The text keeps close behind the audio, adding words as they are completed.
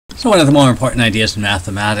So one of the more important ideas in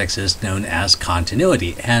mathematics is known as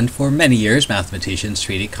continuity, and for many years mathematicians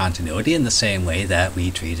treated continuity in the same way that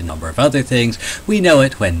we treat a number of other things. We know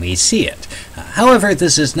it when we see it. However,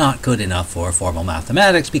 this is not good enough for formal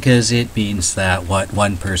mathematics because it means that what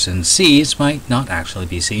one person sees might not actually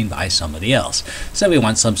be seen by somebody else. So we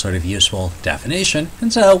want some sort of useful definition,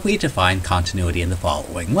 and so we define continuity in the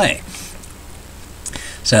following way.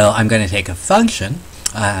 So I'm going to take a function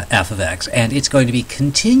f of x, and it's going to be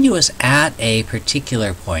continuous at a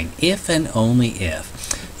particular point if and only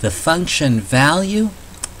if the function value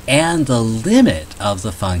and the limit of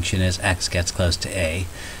the function as x gets close to a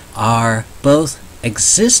are both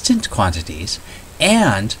existent quantities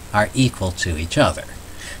and are equal to each other.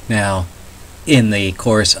 Now, in the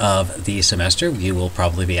course of the semester, you will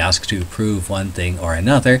probably be asked to prove one thing or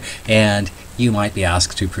another, and you might be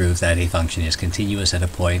asked to prove that a function is continuous at a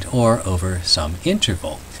point or over some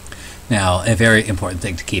interval. Now, a very important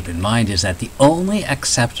thing to keep in mind is that the only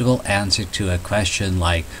acceptable answer to a question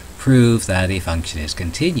like prove that a function is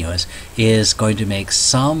continuous is going to make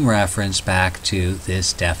some reference back to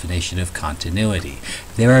this definition of continuity.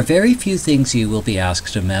 There are very few things you will be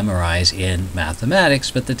asked to memorize in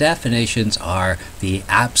mathematics, but the definitions are the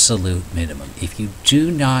absolute minimum. If you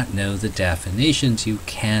do not know the definitions, you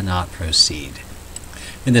cannot proceed.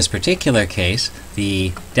 In this particular case,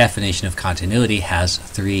 the definition of continuity has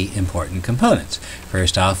three important components.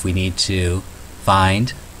 First off, we need to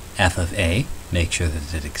find f of a, make sure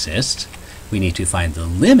that it exists. We need to find the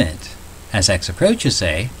limit as x approaches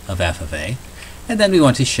a of f of a, and then we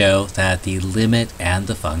want to show that the limit and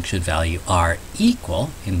the function value are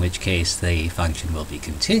equal, in which case the function will be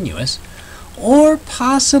continuous, or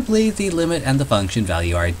possibly the limit and the function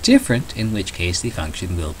value are different, in which case the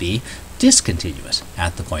function will be discontinuous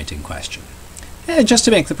at the point in question. And just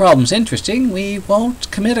to make the problems interesting, we won't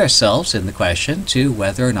commit ourselves in the question to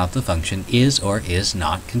whether or not the function is or is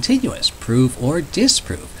not continuous. Prove or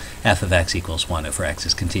disprove f of x equals 1 over x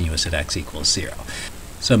is continuous at x equals 0.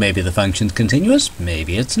 So maybe the function's continuous,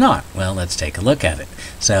 maybe it's not. Well, let's take a look at it.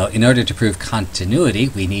 So in order to prove continuity,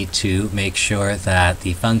 we need to make sure that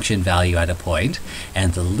the function value at a point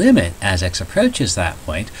and the limit as x approaches that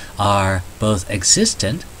point are both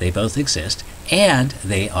existent, they both exist, and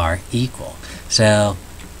they are equal. So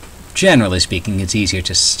generally speaking, it's easier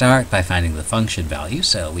to start by finding the function value,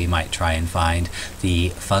 so we might try and find the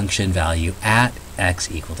function value at x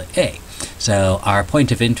equal to a. So our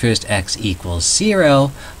point of interest, x equals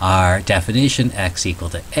 0, our definition, x equal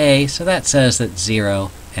to a, so that says that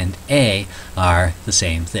 0 and a are the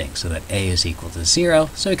same thing, so that a is equal to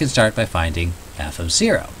 0, so we can start by finding f of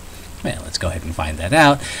 0. Well, let's go ahead and find that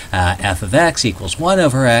out. F of x equals 1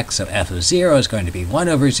 over x, so f of 0 is going to be 1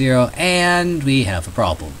 over 0, and we have a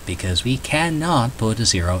problem, because we cannot put a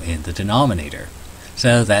 0 in the denominator.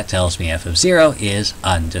 So that tells me f of 0 is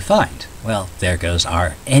undefined. Well, there goes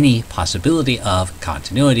our any possibility of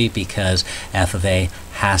continuity, because f of a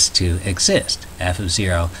has to exist. F of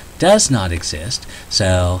 0 does not exist,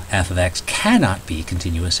 so f of x cannot be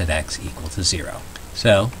continuous at x equal to 0.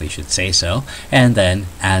 So we should say so, and then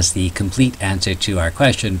as the complete answer to our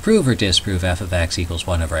question, prove or disprove f of x equals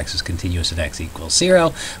 1 over x is continuous at x equals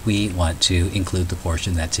 0, we want to include the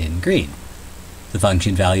portion that's in green. The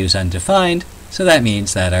function value is undefined, so that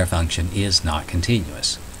means that our function is not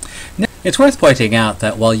continuous. Now, it's worth pointing out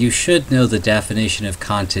that while you should know the definition of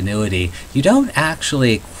continuity, you don't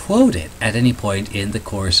actually quote it at any point in the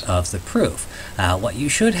course of the proof. What you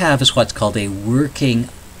should have is what's called a working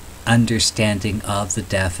understanding of the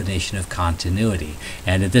definition of continuity.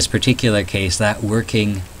 And in this particular case, that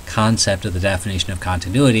working concept of the definition of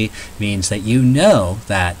continuity means that you know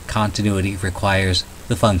that continuity requires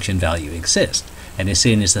the function value exist. And as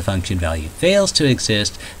soon as the function value fails to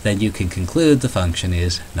exist, then you can conclude the function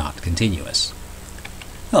is not continuous.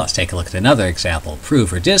 Well, let's take a look at another example.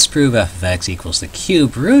 Prove or disprove f of x equals the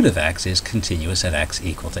cube root of x is continuous at x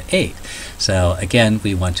equal to 8. So again,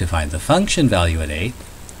 we want to find the function value at 8.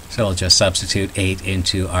 So we'll just substitute 8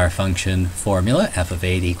 into our function formula. F of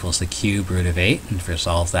 8 equals the cube root of 8, and to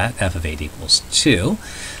solve that, f of 8 equals 2.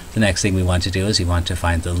 The next thing we want to do is we want to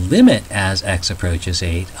find the limit as x approaches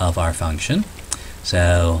 8 of our function.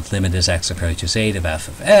 So limit as x approaches 8 of f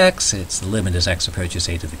of x, it's the limit as x approaches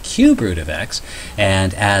 8 of the cube root of x,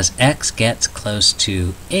 and as x gets close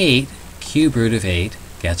to 8, cube root of 8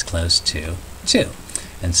 gets close to 2.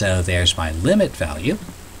 And so there's my limit value.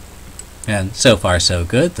 And so far so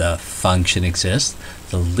good. The function exists,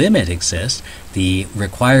 the limit exists. The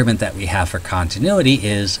requirement that we have for continuity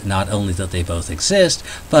is not only that they both exist,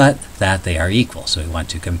 but that they are equal. So we want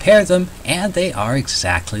to compare them, and they are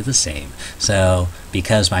exactly the same. So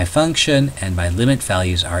because my function and my limit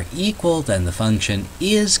values are equal, then the function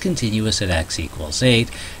is continuous at x equals 8,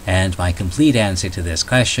 and my complete answer to this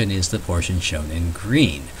question is the portion shown in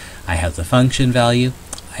green. I have the function value,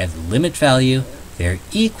 I have the limit value, they're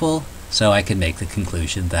equal, so I can make the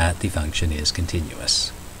conclusion that the function is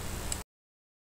continuous.